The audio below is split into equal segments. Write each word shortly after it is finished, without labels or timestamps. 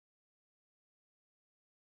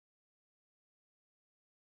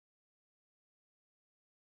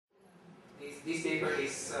this paper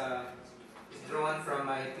is drawn from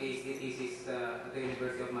my PhD thesis at the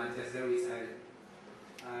University of Manchester, which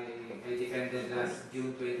I defended last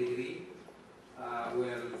June 23,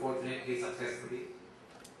 well, fortunately successfully.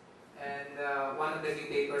 And one of the few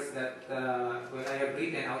papers that well, I have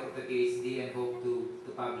written out of the PhD and hope to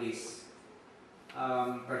publish,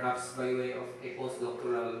 perhaps by way of a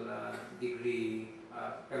postdoctoral degree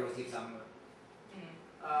fellowship somewhere.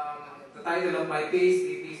 The title of my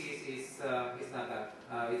PhD thesis is not that.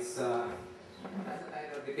 It's that's the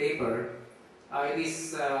title of the paper. It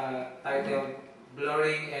is titled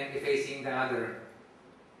 "Blurring and Effacing the Other: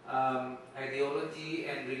 Ideology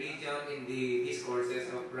and Religion in the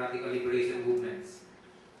Discourses of Radical Liberation Movements."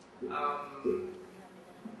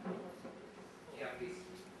 Yeah, please.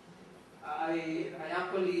 I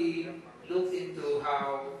actually looked into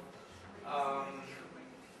how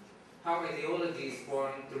ideology is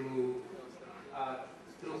formed through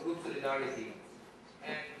group solidarity,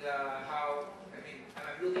 and how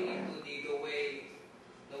I'm looking into the way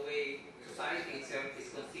society itself is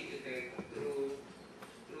constituted through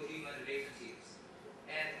human relationships,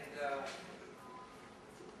 and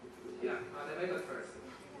yeah, the method first.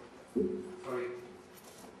 Sorry.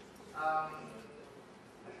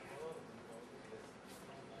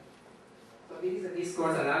 So this is a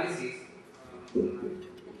discourse analysis.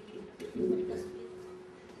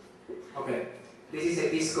 Okay, this is a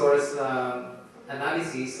discourse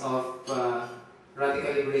analysis of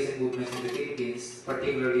radical liberation movements in the Philippines,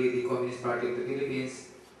 particularly the Communist Party of the Philippines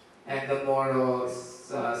and the Moro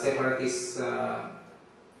separatist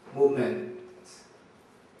movement.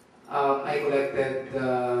 I collected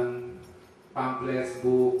pamphlets,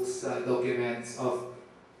 books, documents of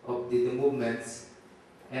the movements,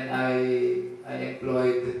 and I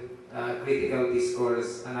employed critical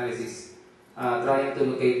discourse analysis, trying to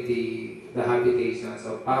locate the habitations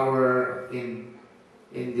of power in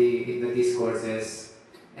the discourses,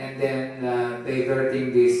 and then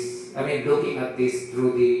diverting this. Looking at this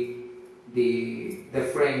through the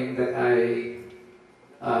frame that I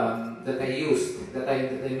used, that I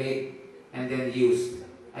made and then used.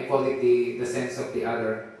 I call it the sense of the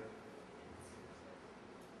other.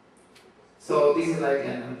 So this is like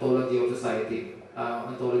an ontology of society.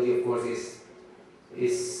 Ontology, of course,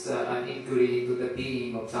 is an inquiry into the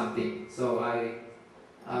being of something. So I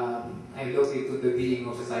look into the being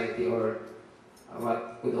of society, or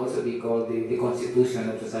what could also be called the constitution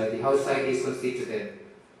of society, how society is constituted.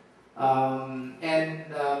 One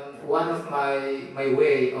of my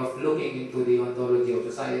way of looking into the ontology of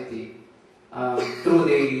society through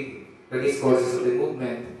the discourses of the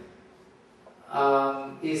movement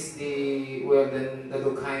is the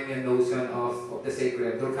Durkheimian notion of the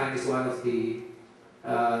sacred. Durkheim is one of the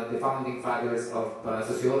founding fathers of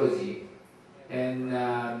sociology, and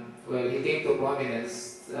he came to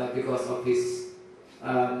prominence because of his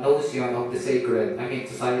notion of the sacred.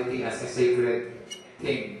 Society as a sacred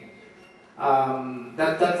thing.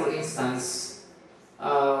 That for instance,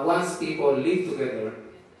 once people live together,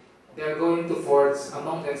 they are going to forge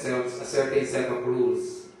among themselves a certain set of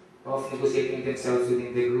rules of negotiating themselves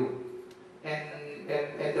within the group. And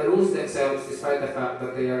the rules themselves, despite the fact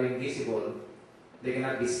that they are invisible, they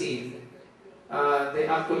cannot be seen, they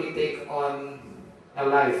actually take on a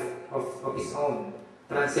life of its own,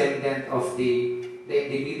 transcendent of the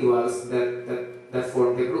individuals that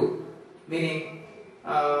form the group. Meaning,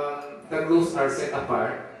 the groups are set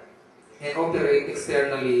apart and operate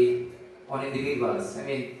externally on individuals.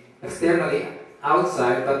 Externally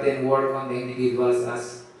outside, but then work on the individuals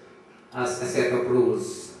as a set of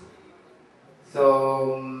rules.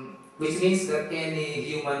 So, which means that any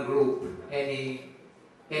human group, any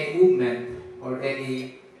movement, or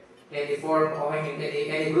any form, or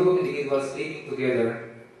any group of individuals living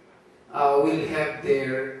together will have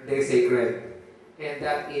their sacred, and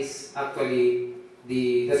that is actually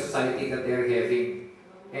the society that they are having.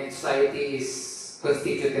 And society is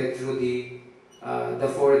constituted through the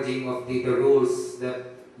forging of the rules that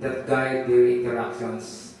guide their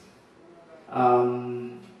interactions.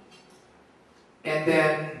 And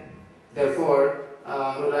then, therefore,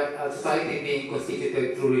 society being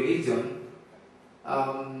constituted through religion,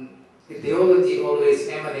 ideology always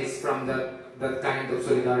emanates from that kind of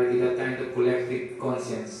solidarity, that kind of collective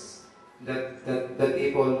conscience that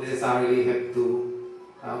people necessarily have to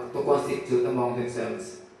constitute among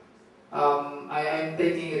themselves. I am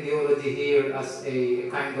taking ideology here as a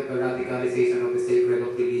kind of a radicalization of the sacred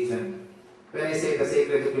of religion. When I say the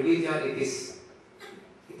sacred of religion, it is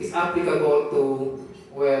applicable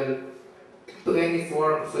to any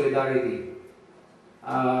form of solidarity,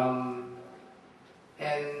 and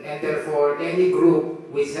therefore any group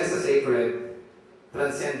which has a sacred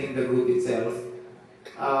transcending the group itself,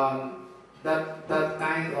 that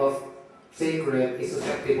kind of sacred is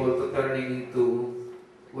susceptible to turning into,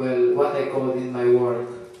 well, what I call in my work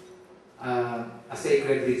a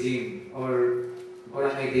sacred regime or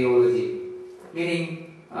an ideology.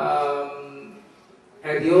 Meaning,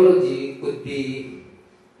 ideology could be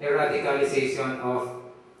a radicalization of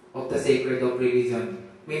the sacred of religion,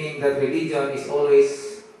 meaning that religion is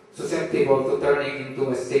always susceptible to turning into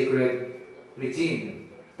a sacred regime,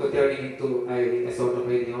 to turning into a sort of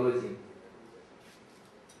ideology.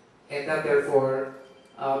 And that therefore,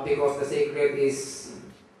 because the sacred is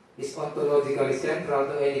ontologically central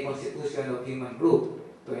to any constitution of human group,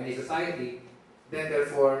 to any society, then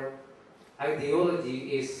therefore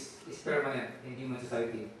ideology is permanent in human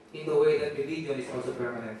society, in the way that religion is also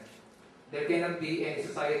permanent. There cannot be any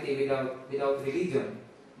society without religion.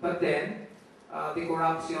 But then, the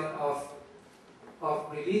corruption of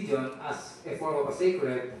religion as a form of a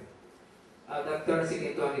sacred that turns it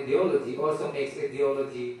into an ideology also makes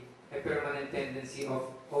ideology a permanent tendency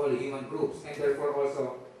of all human groups, and therefore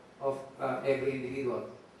also of every individual.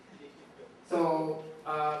 So,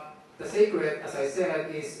 the sacred, as I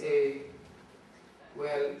said, has a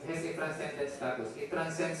transcendent status. It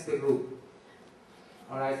transcends the group.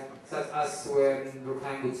 Alright, such as when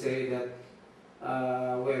Durkheim would say that,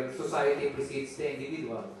 society precedes the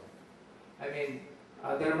individual. I mean,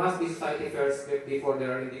 there must be society first before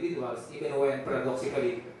there are individuals, even when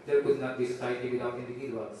paradoxically there could not be society without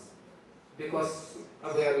individuals. Because,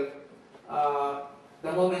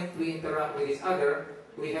 the moment we interact with each other,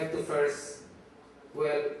 we have to first,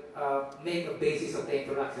 make a basis of the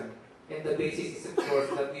interaction. And the basis is, of course,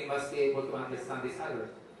 that we must be able to understand each other.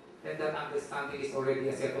 And that understanding is already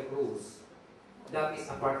a set of rules that is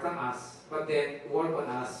apart from us, but then work on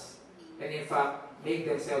us, and in fact, make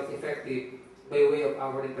themselves effective by way of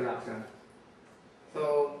our interaction.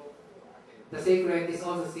 So, the sacred is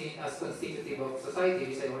also seen as constitutive of society,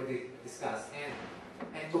 which I already discussed,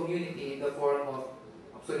 and community in the form of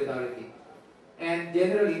solidarity. And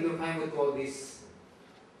generally, Durkheim would call this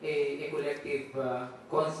a collective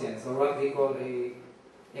conscience, or what we call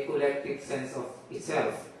a collective sense of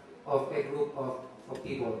itself, of a group of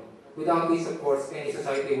people, without which, of course, any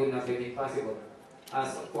society would not have been possible.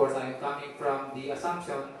 As, of course, I am coming from the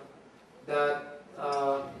assumption that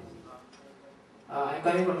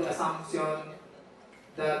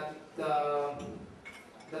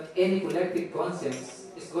that any collective conscience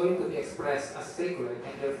is going to be expressed as sacred,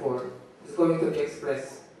 and therefore is going to be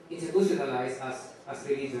expressed, institutionalized as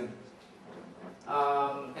religion.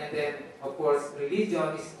 And then, of course,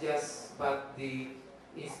 religion is just but the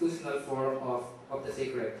institutional form of the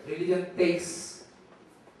sacred. Religion takes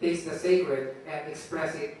the sacred and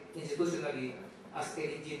expresses it institutionally as a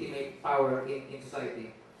legitimate power in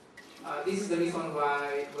society. This is the reason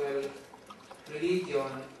why,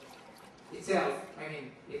 religion itself,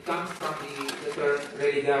 it comes from the term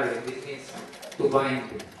religare, which means to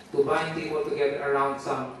bind people together around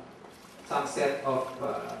some set of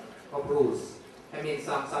rules.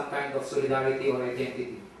 Some kind of solidarity or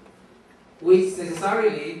identity, which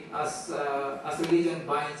necessarily, as religion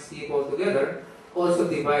binds people together, also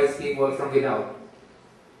divides people from without.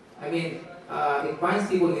 It binds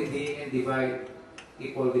people within and divides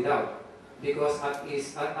people without, because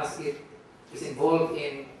as it is involved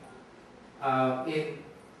in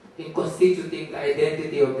constituting the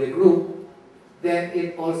identity of the group, then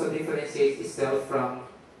it also differentiates itself from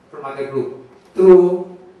other group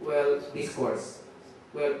through discourse.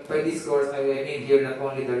 By discourse I mean here not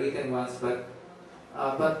only the written ones, but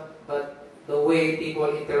the way people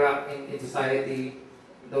interact in society,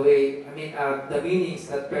 the way the meanings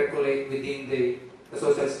that percolate within the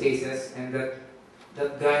social spaces and that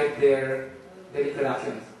guide their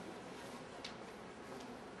interactions.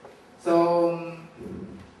 So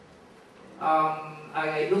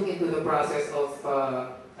I look into the process of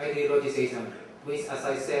ideologization, which, as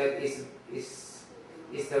I said, is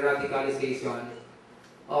the radicalization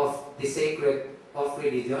of the sacred of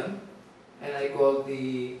religion, and I call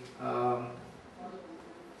a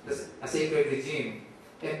sacred regime.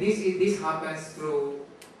 And this happens through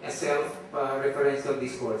a self-referential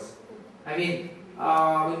discourse. When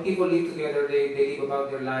people live together, they live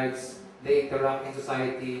about their lives, they interact in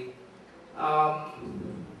society.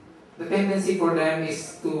 The tendency for them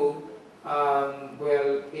is to, after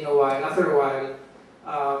a while,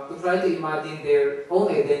 to try to imagine their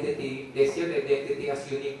own identity, their shared identity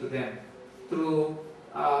as unique to them, through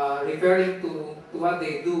referring to what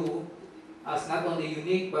they do as not only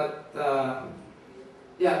unique, but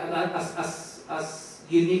as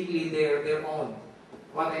uniquely their own.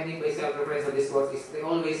 What I mean by self-referential discourse is they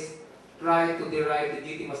always try to derive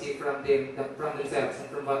legitimacy from from themselves and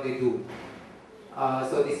from what they do.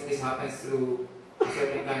 So this happens through a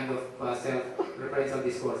certain kind of self-referential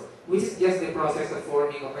discourse, which is just the process of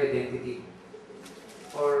forming of identity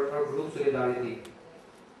or group solidarity.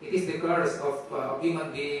 It is the curse of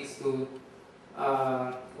human beings to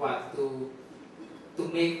to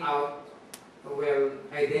make out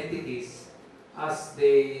identities as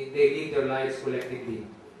they live their lives collectively.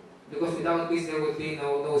 Because without this, there would be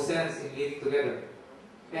no sense in living together.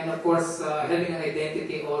 And of course, having an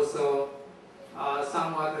identity also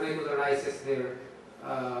somewhat regularizes their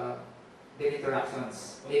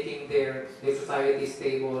interactions, making their society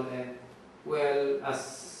stable and, well,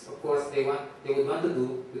 as of course they would want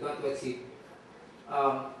to achieve,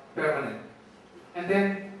 permanent. And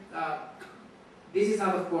then this is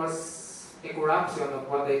not, of course, a corruption of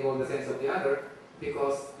what they call the sense of the other,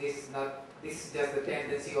 because this is just the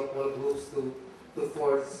tendency of all groups to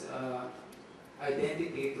force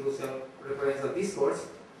identity through self-referential discourse.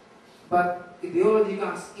 But ideology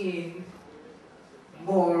comes in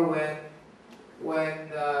more when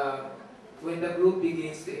the group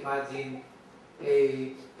begins to imagine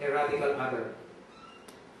a radical other.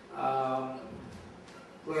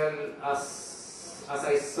 Well, as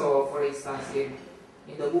I saw, for instance,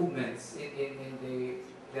 in the movements, in the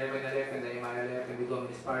German left and the Emanuel left and the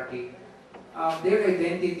Communist Party, their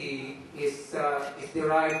identity is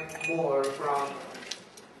derived more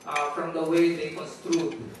from the way they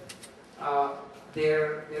construed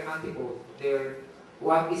their antipode, their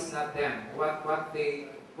what is not them, what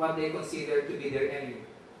they consider to be their enemy.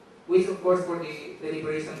 Which, of course, for the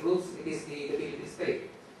liberation groups, it is the Philippine state,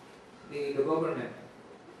 the government.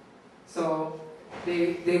 So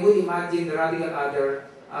they would imagine the radical other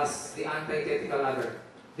as the antithetical other.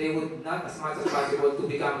 They would not, as much as possible, to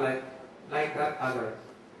become like that other.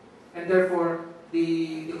 And therefore,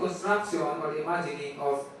 the construction or the imagining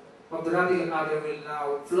of the radical other will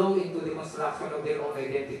now flow into the construction of their own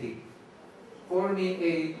identity, forming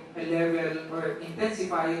a level or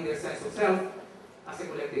intensifying their sense of self as a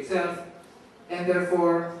collective self, and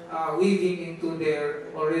therefore weaving into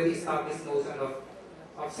their already established notion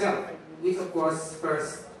of self, which of course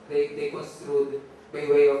first they construed by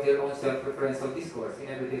way of their own self-referential discourse in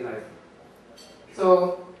everyday life.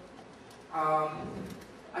 So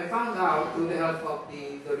I found out through the help of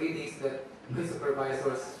the readings that my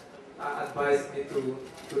supervisors advised me to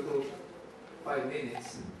do 5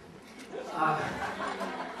 minutes,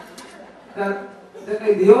 that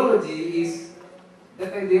ideology is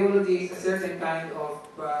a certain kind of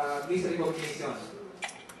misrecognition.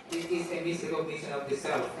 It is a misrecognition of the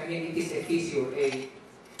self. I mean, it is a fissure, a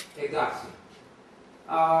gap.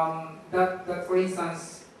 That for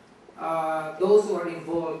instance, those who are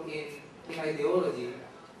involved in ideology,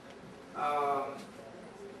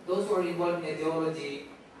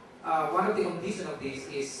 one of the conditions of this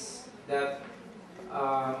is that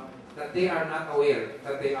they are not aware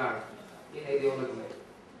that they are in ideology.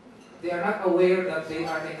 They are not aware that they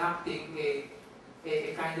are enacting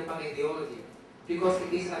a kind of an ideology, because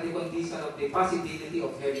it is at the condition of the possibility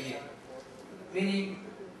of having it. Meaning,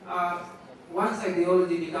 once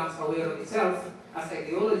ideology becomes aware of itself as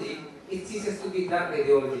ideology, it ceases to be that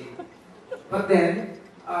ideology. But then,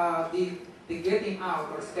 the getting out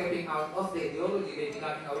or stepping out of the ideology by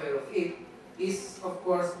becoming aware of it is, of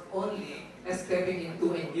course, only stepping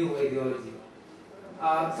into a new ideology.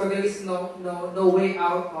 So there is no way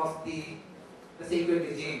out of the sacred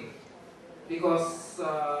regime, because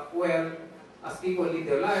well, as people live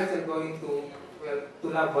their lives, they're going to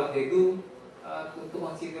love what they do, to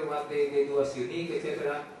consider what they do as unique,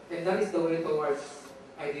 etc. And that is the way towards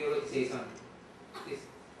ideologization. It's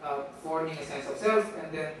forming a sense of self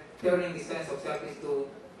and then turning the sense of self into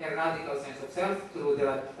a radical sense of self through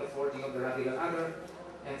the forming of the radical other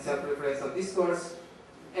and self-referential discourse.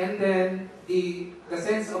 And then the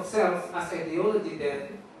sense of self as ideology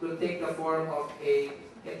then will take the form of a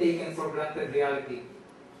taken for granted reality.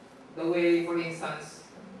 The way, for instance,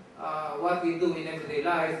 what we do in everyday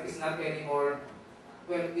life is not anymore,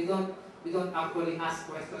 well, we don't actually ask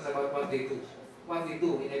questions about what we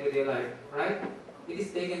do in everyday life, right? It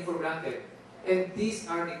is taken for granted. And these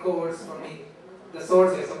are the cores, I mean, the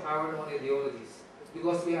sources of our own ideologies,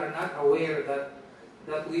 because we are not aware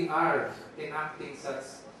that we are enacting such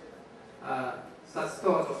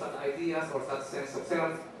thoughts or such ideas or such sense of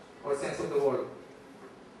self or sense of the world.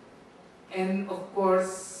 And of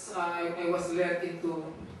course, I was led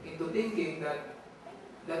into thinking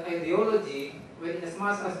that ideology, when as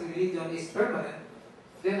much as religion is permanent,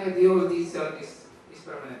 then ideology itself is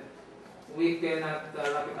permanent. We cannot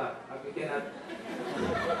wrap it up. We cannot.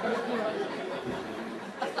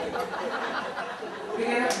 We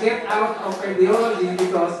cannot get out of ideology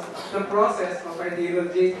because the process of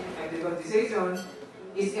ideologization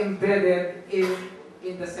is embedded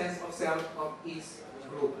in the sense of self of each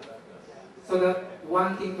group. So that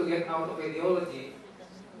wanting to get out of ideology,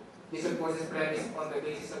 this of course is premised on the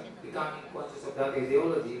basis of becoming conscious of that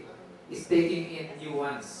ideology, is taking in new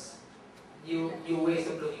ones, new ways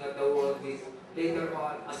of looking at the world, which later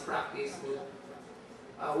on, as practice,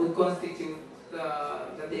 would constitute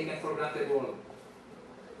the taken for granted world.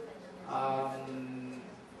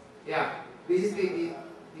 Yeah, this is the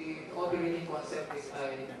operating concept which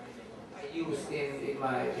I used in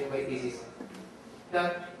my thesis.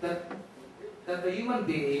 That the human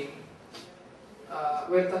being,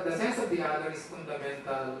 the sense of the other is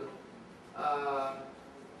fundamental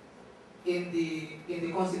in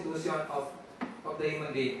the constitution of the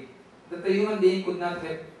human being. That the human being could not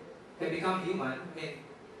have become human, I mean,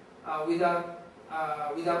 without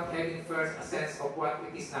having first a sense of what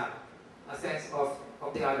it is not, a sense of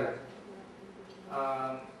the other.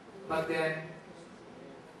 But then,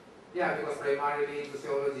 yeah, because primarily in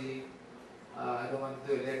sociology, I don't want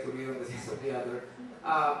to lecture you on the sense of the other.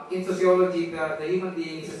 In sociology, the human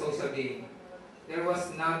being is a social being. There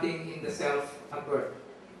was nothing in the self at birth.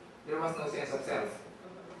 There was no sense of self.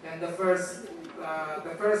 And the first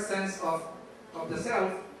sense of the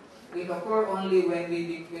self will occur only when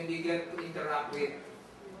we get to interact with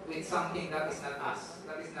something that is not us,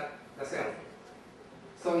 that is not the self.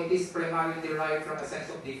 So it is primarily derived from a sense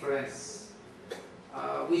of difference,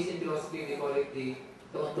 which in philosophy we call it the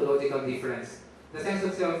ontological difference. The sense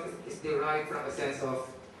of self is derived from a sense of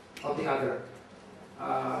the other.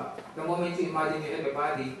 The moment you imagine you have a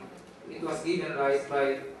body, it was given rise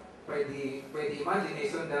by the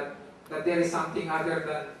imagination that there is something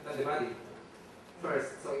other than the body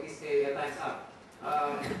first. So it is a times up.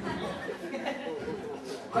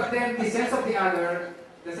 But then the sense of the other,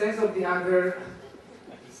 the sense of the other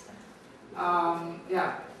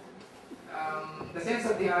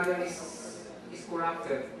is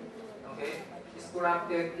corrupted. Okay, is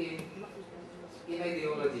corrupted in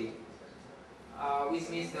ideology, which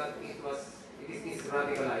means that it is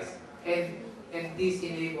radicalized, and this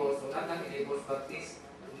enables, or not enables, but this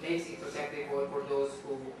makes it susceptible for those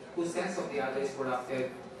whose sense of the other is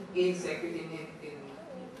corrupted in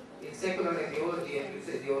secular ideology and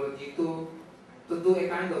religious ideology to do a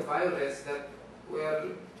kind of violence that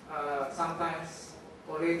sometimes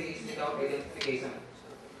already is without identification.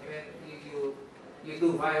 I mean, you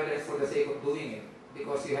do violence for the sake of doing it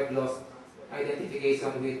because you have lost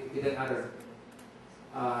identification with another.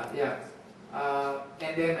 And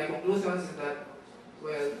then my conclusions is that,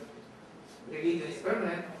 well, religion is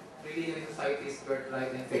permanent. Religion in society is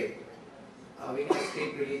birthright and fate. We can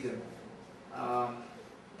escape religion.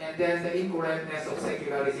 And then the incorrectness of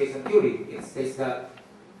secularization theory. It states that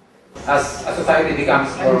as a society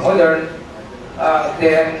becomes more modern,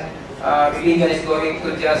 then religion is going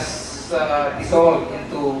to just dissolve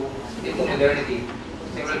into modernity.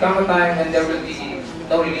 There will come a time when there will be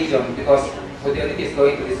no religion because modernity is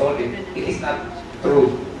going to dissolve it. It is not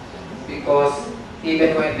true, because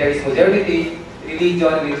even when there is modernity,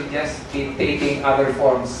 religion will just be taking other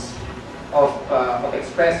forms of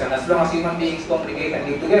expression. As long as human beings congregate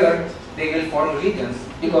and live together, they will form religions,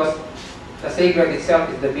 because the sacred itself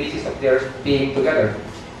is the basis of their being together.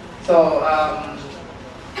 So,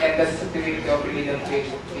 and the susceptibility of religion to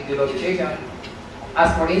ideologization,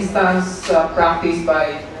 as for instance, practiced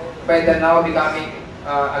by the now becoming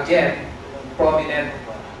again prominent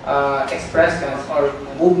expressions or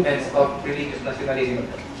movements of religious nationalism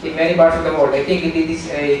in many parts of the world. I think this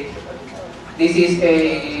is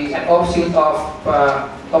an offshoot of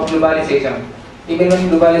globalization. Even when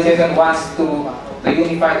globalization wants to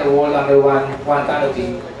unify the world under one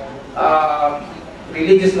canopy,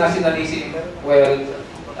 religious nationalism, well,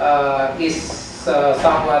 is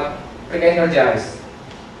somewhat re-energized,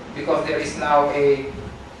 because there is now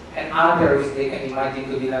an other which they can imagine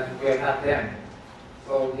to be not them.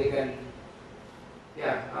 So they can,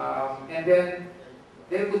 and then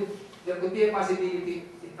there could be a possibility,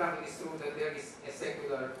 in fact it is true, that there is a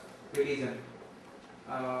secular religion,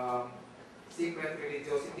 secret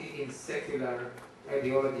religiosity in secular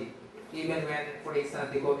ideology. Even when, for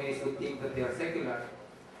instance, the communists would think that they are secular,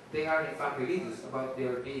 they are in fact religious about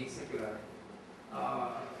their being secular.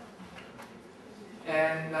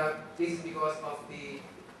 And this is because of the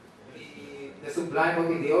sublime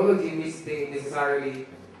of ideology which they necessarily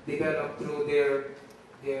develop through their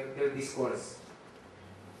discourse.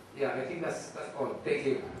 Yeah, I think that's all. Thank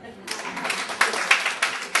you.